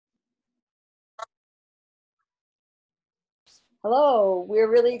Hello, we're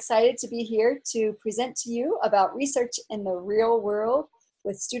really excited to be here to present to you about research in the real world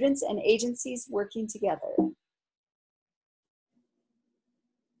with students and agencies working together.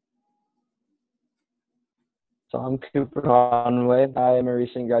 So I'm Cooper Conway. I am a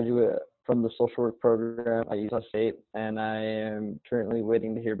recent graduate from the social work program at Utah State, and I am currently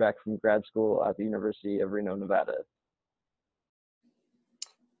waiting to hear back from grad school at the University of Reno, Nevada.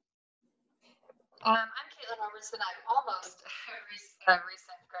 I'm Caitlin Robertson. I'm almost a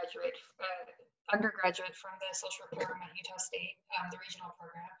recent undergraduate from the social work program at Utah State, the regional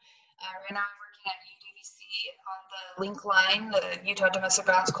program. Right now I'm working at UDVC on the link line, the Utah Domestic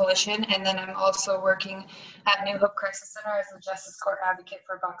Violence Coalition, and then I'm also working at New Hope Crisis Center as the Justice Court Advocate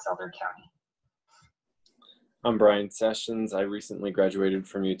for Box Elder County. I'm Brian Sessions. I recently graduated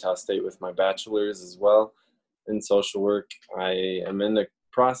from Utah State with my bachelor's as well in social work. I am in the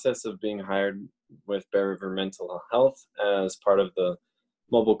process of being hired with Bear River Mental Health as part of the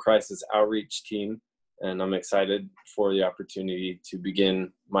mobile crisis outreach team, and I'm excited for the opportunity to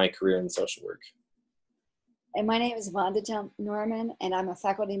begin my career in social work. And my name is Vonda Norman, and I'm a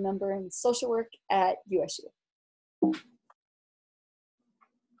faculty member in social work at USU.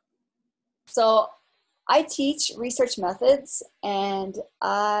 So I teach research methods, and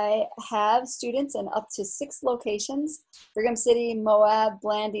I have students in up to 6 locations: Brigham City, Moab,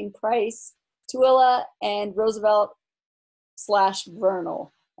 Blanding, Price, Tooele, and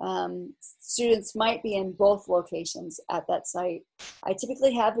Roosevelt/Vernal. Students might be in both locations at that site. I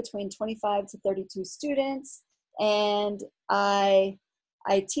typically have between 25 to 32 students, and I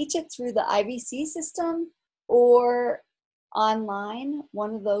teach it through the IVC system or online,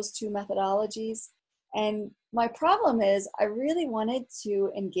 one of those 2 methodologies. And my problem is I really wanted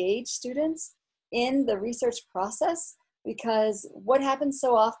to engage students in the research process, because what happens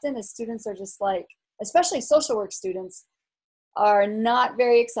so often is students are just like, especially social work students, are not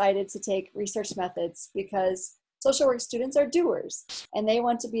very excited to take research methods, because social work students are doers and they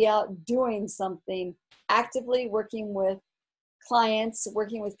want to be out doing something, actively working with clients,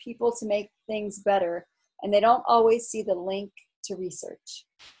 working with people to make things better, and they don't always see the link to research.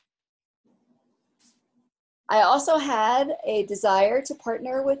 I also had a desire to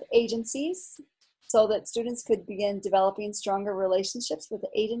partner with agencies so that students could begin developing stronger relationships with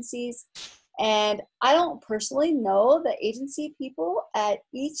the agencies. And I don't personally know the agency people at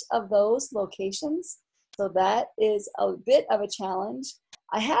each of those locations, so that is a bit of a challenge.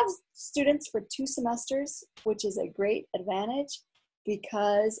 I have students for 2 semesters, which is a great advantage,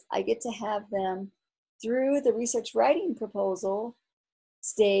 because I get to have them through the research writing proposal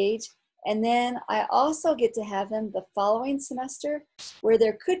stage, and then I also get to have them the following semester where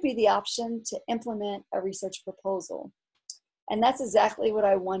there could be the option to implement a research proposal. And that's exactly what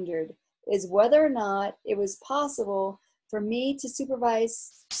I wondered, is whether or not it was possible for me to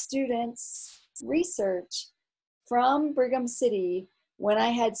supervise students' research from Brigham City when I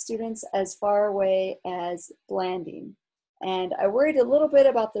had students as far away as Blanding. And I worried a little bit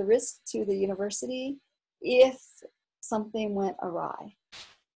about the risk to the university if something went awry.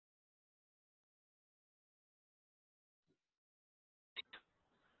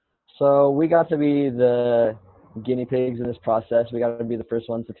 So we got to be the guinea pigs in this process. We got to be the first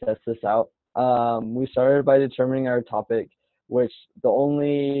ones to test this out. We started by determining our topic, which the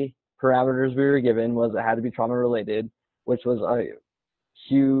only parameters we were given was it had to be trauma related, which was a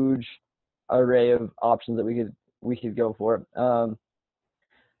huge array of options that we could go for.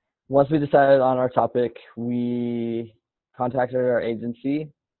 Once we decided on our topic, we contacted our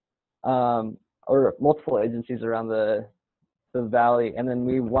agency, or multiple agencies around the valley, and then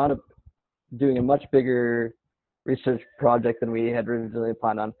we wound up doing a much bigger research project than we had originally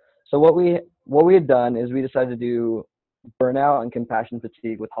planned on. So what we had done is we decided to do burnout and compassion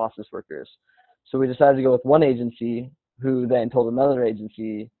fatigue with hospice workers. So we decided to go with one agency, who then told another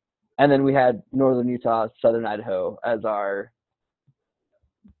agency, and then we had Northern Utah, Southern Idaho as our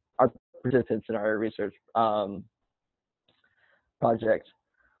participants in our research project.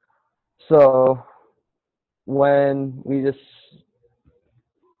 So when we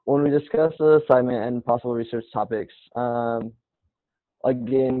discussed the assignment and possible research topics,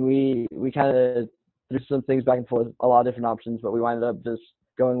 again, we kind of threw some things back and forth, a lot of different options, but we wound up just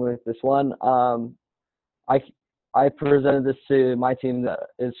going with this one. I presented this to my team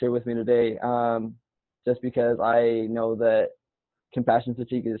that is here with me today, just because I know that compassion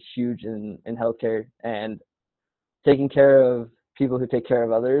fatigue is huge in healthcare, and taking care of people who take care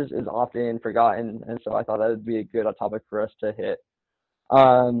of others is often forgotten, and so I thought that would be a good topic for us to hit.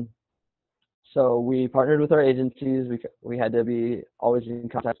 So we partnered with our agencies. We had to be always in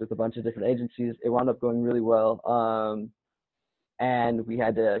contact with a bunch of different agencies. It wound up going really well. and we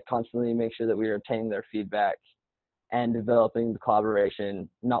had to constantly make sure that we were obtaining their feedback and developing the collaboration,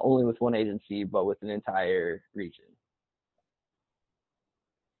 not only with one agency, but with an entire region.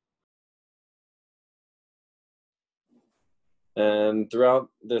 And throughout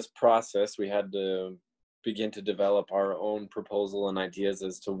this process, we had to begin to develop our own proposal and ideas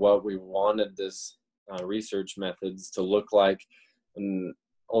as to what we wanted this research methods to look like, and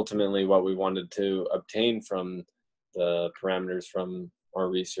ultimately what we wanted to obtain from the parameters from our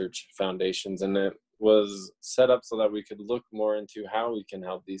research foundations. And it was set up so that we could look more into how we can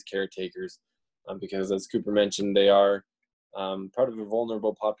help these caretakers, because as Cooper mentioned, they are part of a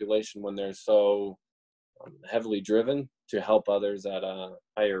vulnerable population when they're so heavily driven to help others at a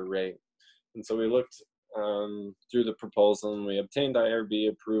higher rate. And so we looked through the proposal, and we obtained IRB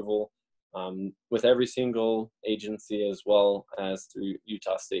approval with every single agency, as well as through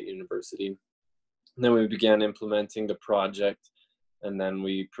Utah State University. And then we began implementing the project, and then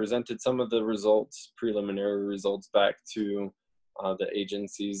we presented some of the results, preliminary results, back to the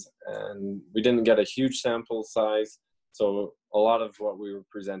agencies. And we didn't get a huge sample size, so a lot of what we were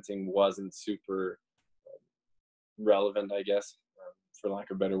presenting wasn't super relevant, I guess, for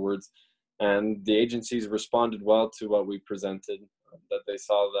lack of better words. And the agencies responded well to what we presented, that they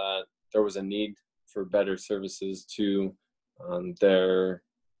saw that there was a need for better services to their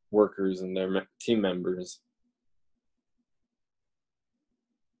workers and their team members.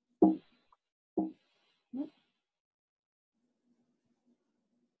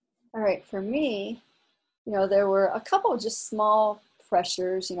 All right, for me, there were a couple of just small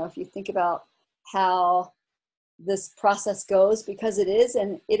pressures, if you think about how this process goes, because it is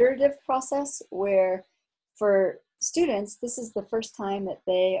an iterative process where for students, this is the first time that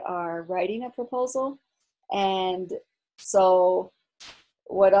they are writing a proposal. And so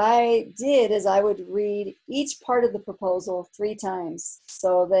what I did is I would read each part of the proposal 3 times.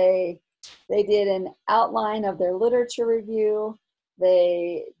 So they did an outline of their literature review.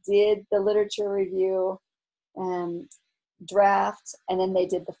 They did the literature review draft, and then they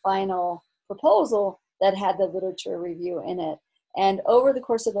did the final proposal that had the literature review in it. And over the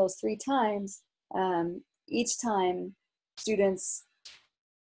course of those 3 times, each time students,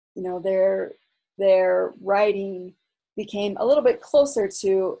 their writing became a little bit closer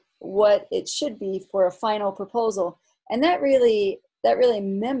to what it should be for a final proposal. And that really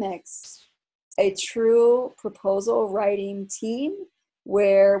mimics a true proposal writing team,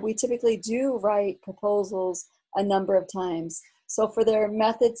 where we typically do write proposals a number of times. So for their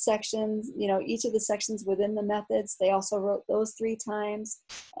method sections, each of the sections within the methods, they also wrote those 3 times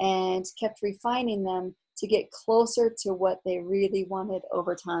and kept refining them to get closer to what they really wanted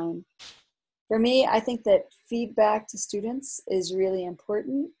over time. For me, I think that feedback to students is really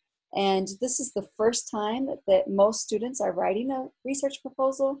important. And this is the first time that most students are writing a research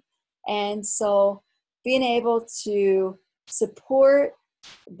proposal. And so being able to support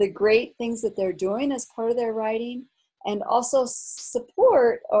the great things that they're doing as part of their writing, and also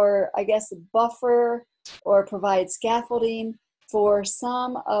support, or I guess buffer or provide scaffolding for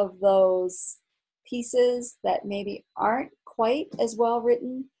some of those pieces that maybe aren't quite as well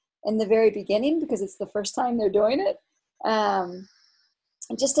written in the very beginning, because it's the first time they're doing it,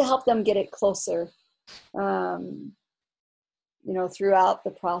 just to help them get it closer, throughout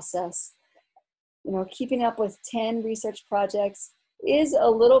the process. Keeping up with 10 research projects is a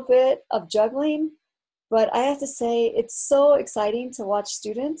little bit of juggling, but I have to say it's so exciting to watch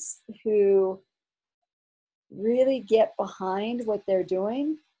students who really get behind what they're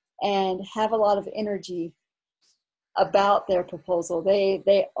doing and have a lot of energy about their proposal.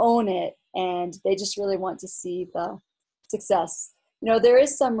 They own it, and they just really want to see the success. There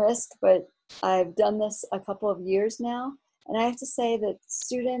is some risk, but I've done this a couple of years now, and I have to say that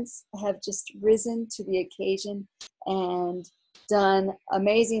students have just risen to the occasion and done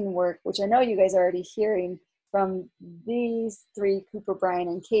amazing work, which I know you guys are already hearing from these 3, Cooper, Brian,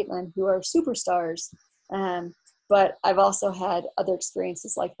 and Caitlin, who are superstars. But I've also had other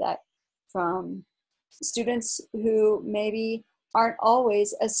experiences like that from students who maybe aren't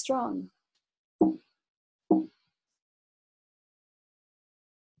always as strong.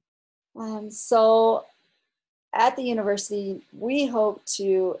 So at the university, we hope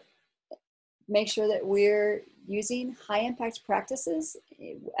to make sure that we're using high impact practices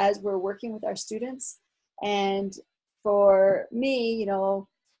as we're working with our students. And for me,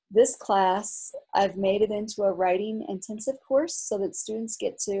 this class, I've made it into a writing intensive course so that students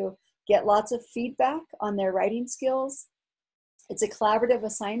get to get lots of feedback on their writing skills. It's a collaborative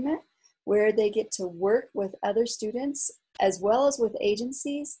assignment where they get to work with other students as well as with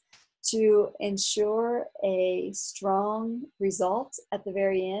agencies to ensure a strong result at the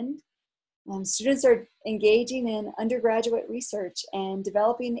very end. Students are engaging in undergraduate research and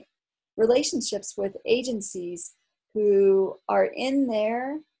developing relationships with agencies who are in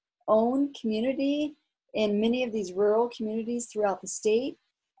their own community, in many of these rural communities throughout the state,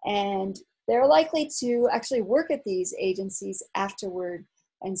 and they're likely to actually work at these agencies afterward.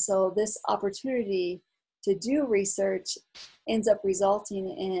 And so this opportunity to do research ends up resulting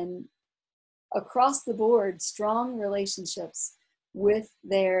in, across the board, strong relationships with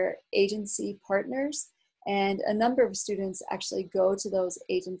their agency partners. And a number of students actually go to those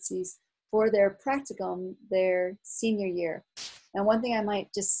agencies for their practicum their senior year. And one thing I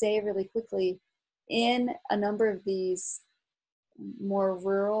might just say really quickly, in a number of these more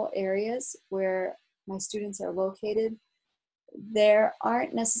rural areas where my students are located, there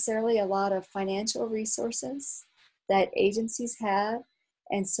aren't necessarily a lot of financial resources that agencies have.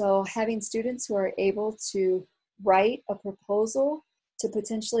 And so having students who are able to write a proposal to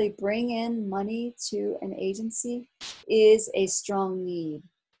potentially bring in money to an agency is a strong need.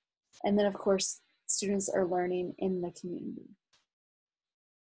 And then, of course, students are learning in the community.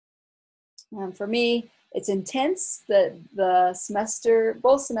 For me, it's intense. The semester,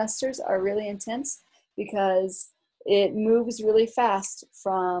 both semesters are really intense because it moves really fast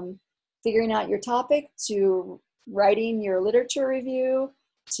from figuring out your topic to writing your literature review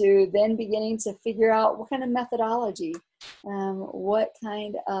to then beginning to figure out what kind of methodology, what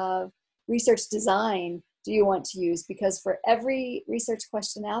kind of research design do you want to use? Because for every research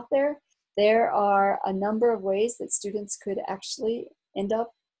question out there, there are a number of ways that students could actually end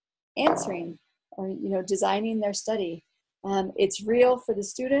up answering or designing their study. It's real for the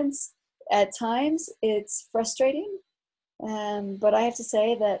students. At times it's frustrating, but I have to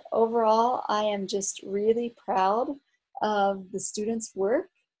say that overall I am just really proud of the students' work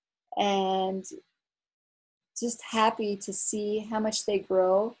and just happy to see how much they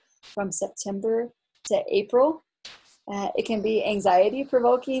grow from September to April. It can be anxiety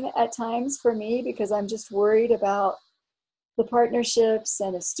provoking at times for me because I'm just worried about the partnerships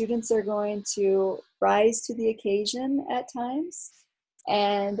and if students are going to rise to the occasion at times.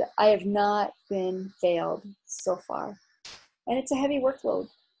 And I have not been failed so far. And it's a heavy workload.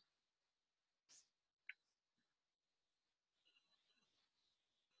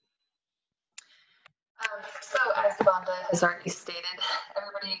 So as Vonda has already stated,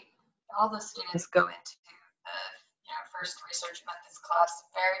 all the students go into first research methods class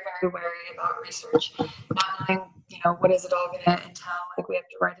very, very wary about research, not knowing, what is it all going to entail? Like we have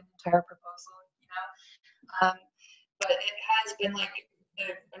to write an entire proposal, but it has been like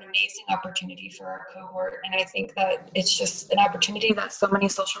an amazing opportunity for our cohort, and I think that it's just an opportunity that so many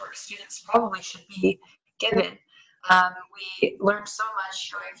social work students probably should be given. We learned so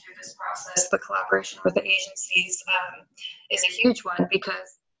much going through this process. The collaboration with the agencies is a huge one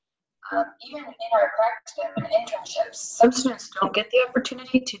because even in our practicum and internships, some students don't get the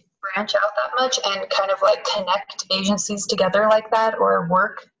opportunity to branch out that much and kind of like connect agencies together like that or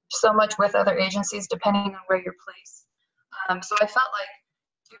work so much with other agencies depending on where you're placed. So I felt like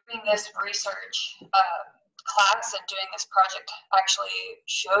doing this research class and doing this project actually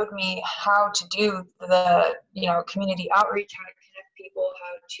showed me how to do the community outreach, how to connect people,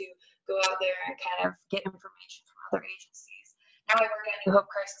 how to go out there and kind of get information from other agencies. Now I work at New Hope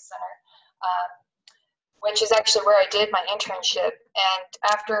Crisis Center, which is actually where I did my internship. And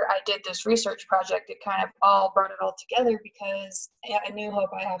after I did this research project, it kind of all brought it all together because at New Hope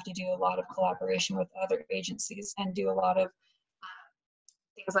I have to do a lot of collaboration with other agencies and do a lot of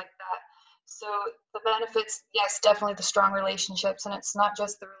things like that. So the benefits, yes, definitely the strong relationships, and it's not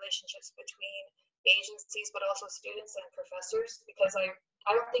just the relationships between agencies, but also students and professors, because I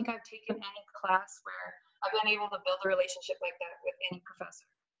don't think I've taken any class where I've been able to build a relationship like that with any professor,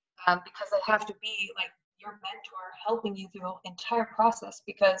 because they have to be like your mentor helping you through the entire process,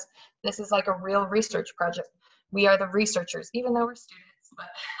 because this is like a real research project. We are the researchers, even though we're students, but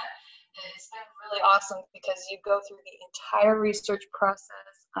it's been really awesome because you go through the entire research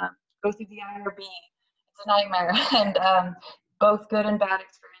process, go through the IRB. It's a nightmare, and both good and bad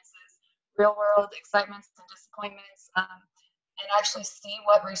experiences, real world excitements and disappointments, and actually see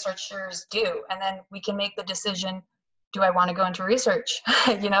what researchers do. And then we can make the decision, do I want to go into research?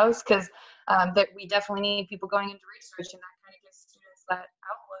 Because that we definitely need people going into research, and that kind of gives students that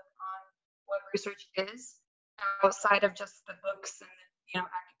outlook on what research is outside of just the books and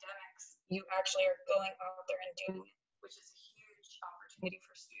academics. You actually are going out there and doing it, which is a huge opportunity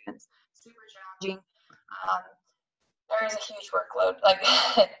for students. Super challenging. There is a huge workload. Like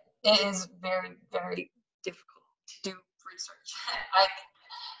it is very, very difficult to do research. I think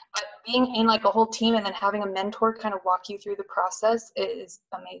but being in like a whole team and then having a mentor kind of walk you through the process is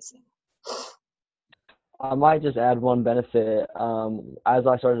amazing. I might just add one benefit. As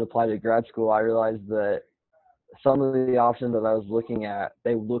I started to apply to grad school, I realized that some of the options that I was looking at,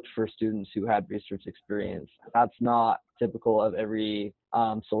 they looked for students who had research experience. That's not typical of every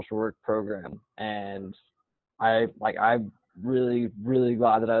social work program. And I'm really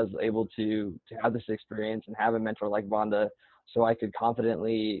glad that I was able to have this experience and have a mentor like Vonda, so I could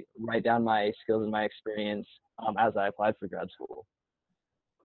confidently write down my skills and my experience as I applied for grad school.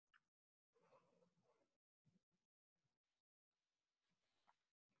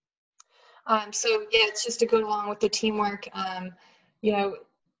 So yeah, it's just to go along with the teamwork. You know,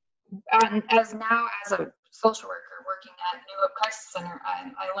 as a social worker working at New Hope Crisis Center,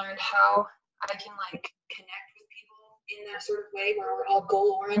 I learned how I can like connect with people in that sort of way where we're all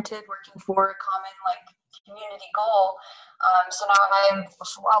goal oriented, working for a common like community goal. So now I'm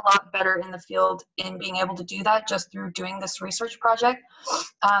a lot better in the field in being able to do that just through doing this research project.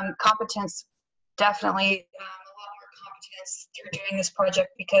 Competence, definitely a lot more competence through doing this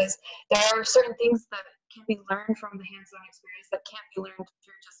project, because there are certain things that can be learned from the hands-on experience that can't be learned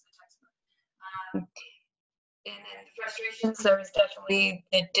through just the textbook. And then the frustrations, there was definitely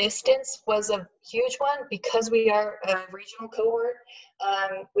the distance was a huge one because we are a regional cohort.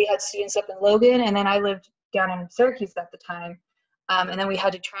 We had students up in Logan, and then I lived down in Syracuse at the time. And then we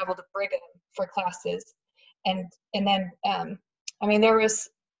had to travel to Brigham for classes. And then, I mean, there was,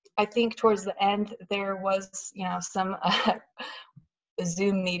 I think towards the end, there was, you know, some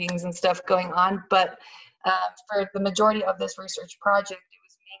Zoom meetings and stuff going on. But for the majority of this research project, it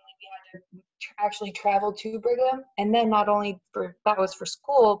was mainly we had to actually travel to Brigham, and then not only for that was for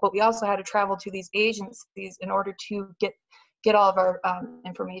school, but we also had to travel to these agencies in order to get all of our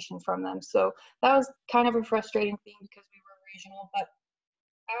information from them. So that was kind of a frustrating thing because we were regional, but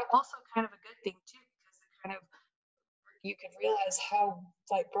also kind of a good thing too, because it kind of you could realize how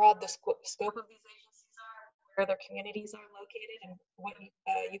like broad the scope of these agencies are, where their communities are located, and what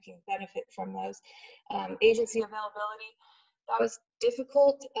you can benefit from those. Agency availability, that was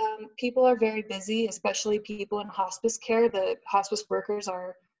difficult. People are very busy, especially people in hospice care. The hospice workers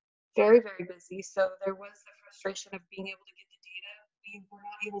are very, very busy. So there was the frustration of being able to get the data. We were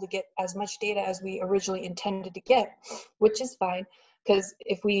not able to get as much data as we originally intended to get, which is fine, because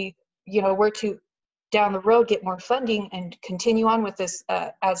if we, you know, were to down the road get more funding and continue on with this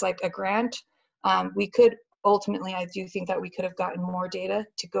as like a grant, we could ultimately, I do think that we could have gotten more data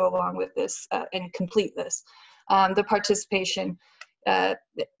to go along with this and complete this. The participation,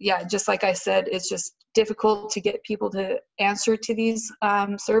 yeah, just like I said, it's just difficult to get people to answer to these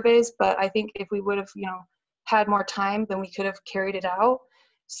surveys, but I think if we would have, you know, had more time, then we could have carried it out.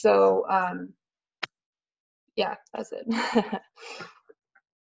 So yeah, that's it.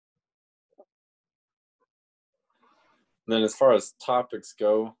 And then as far as topics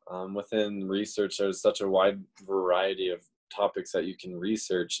go, within research, there's such a wide variety of topics that you can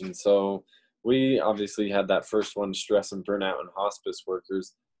research. And so we obviously had that first one, stress and burnout in hospice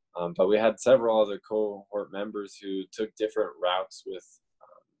workers, but we had several other cohort members who took different routes with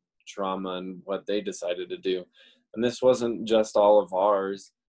trauma and what they decided to do. And this wasn't just all of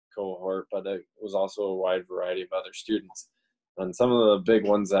ours cohort, but it was also a wide variety of other students. And some of the big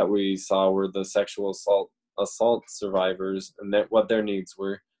ones that we saw were the sexual assault survivors and what their needs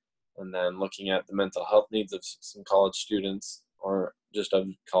were, and then looking at the mental health needs of some college students, or just of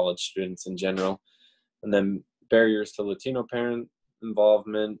college students in general, and then barriers to Latino parent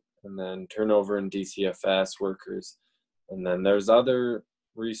involvement, and then turnover in DCFS workers. And then there's other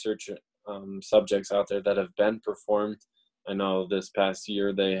research subjects out there that have been performed. I know this past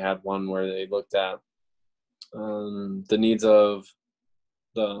year they had one where they looked at the needs of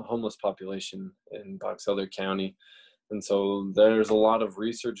the homeless population in Box Elder County. And so there's a lot of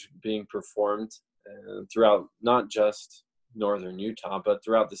research being performed throughout not just northern Utah, but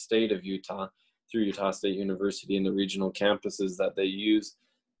throughout the state of Utah through Utah State University and the regional campuses that they use.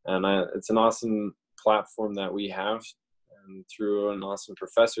 And it's an awesome platform that we have, and through an awesome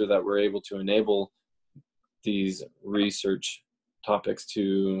professor that we're able to enable these research topics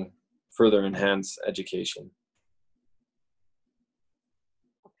to further enhance education.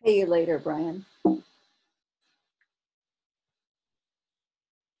 I'll pay you later, Brian.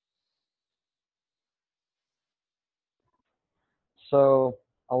 So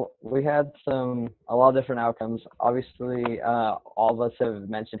we had a lot of different outcomes. Obviously, all of us have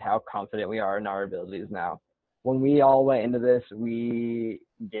mentioned how confident we are in our abilities now. When we all went into this, we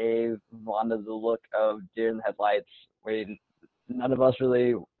gave Vonda the look of deer in the headlights. None of us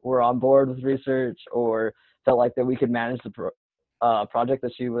really were on board with research or felt like that we could manage project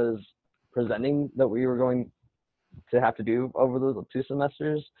that she was presenting that we were going to have to do over the 2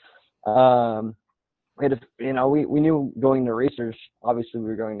 semesters. We knew going to research, obviously we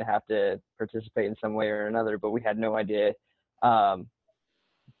were going to have to participate in some way or another, but we had no idea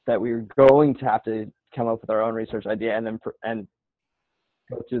that we were going to have to come up with our own research idea and then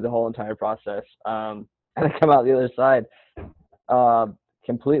go through the whole entire process, and then come out the other side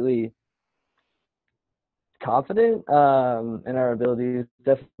completely confident in our abilities,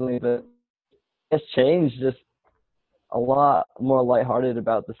 definitely, but it's changed, just a lot more lighthearted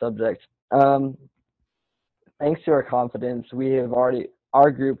about the subject. Thanks to our confidence,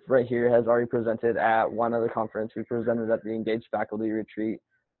 our group right here has already presented at one other conference. We presented at the Engaged Faculty Retreat,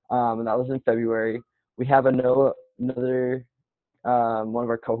 and that was in February. We have another one of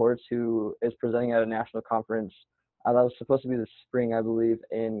our cohorts who is presenting at a national conference. That was supposed to be this spring, I believe,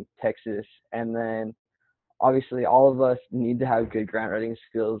 in Texas. And then obviously all of us need to have good grant writing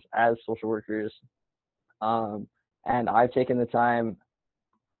skills as social workers. And I've taken the time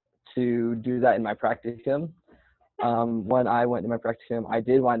to do that in my practicum. When I went to my practicum, I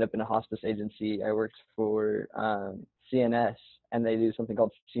did wind up in a hospice agency. I worked for CNS, and they do something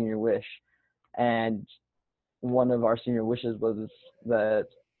called Senior Wish. And one of our senior wishes was that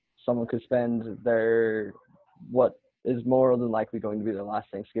someone could spend what is more than likely going to be their last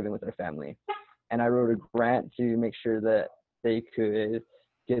Thanksgiving with their family. And I wrote a grant to make sure that they could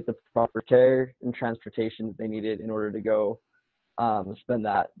get the proper care and transportation that they needed in order to go spend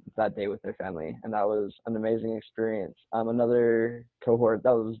that day with their family. And that was an amazing experience. Another cohort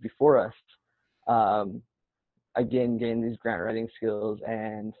that was before us, again, gained these grant writing skills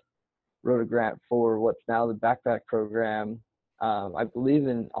and wrote a grant for what's now the backpack program, I believe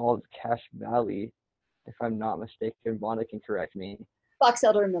in all of Cache Valley, if I'm not mistaken. Vonda can correct me. Box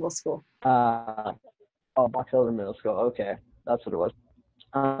Elder Middle School. Box Elder Middle School. Okay, that's what it was.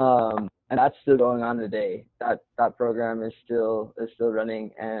 And that's still going on today. That program is still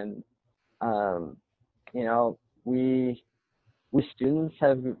running, and we students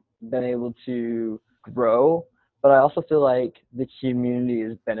have been able to grow, but I also feel like the community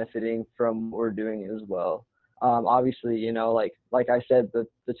is benefiting from what we're doing as well. Obviously, like I said, the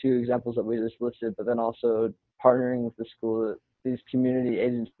 2 examples that we just listed, but then also partnering with the school, these community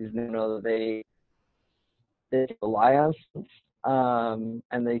agencies know that they rely on students,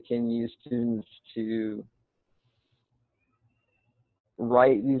 and they can use students to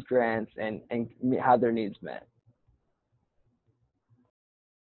write these grants and have their needs met.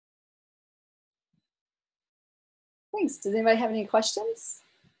 Thanks. Does anybody have any questions?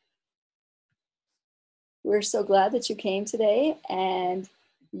 We're so glad that you came today, and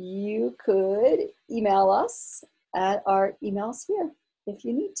you could email us at our email sphere if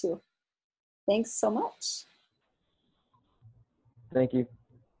you need to. Thanks so much. Thank you.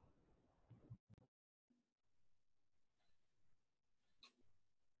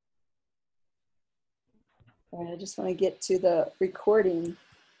 All right, I just want to get to the recording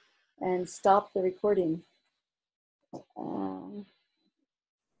and stop the recording.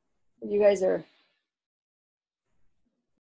 You guys are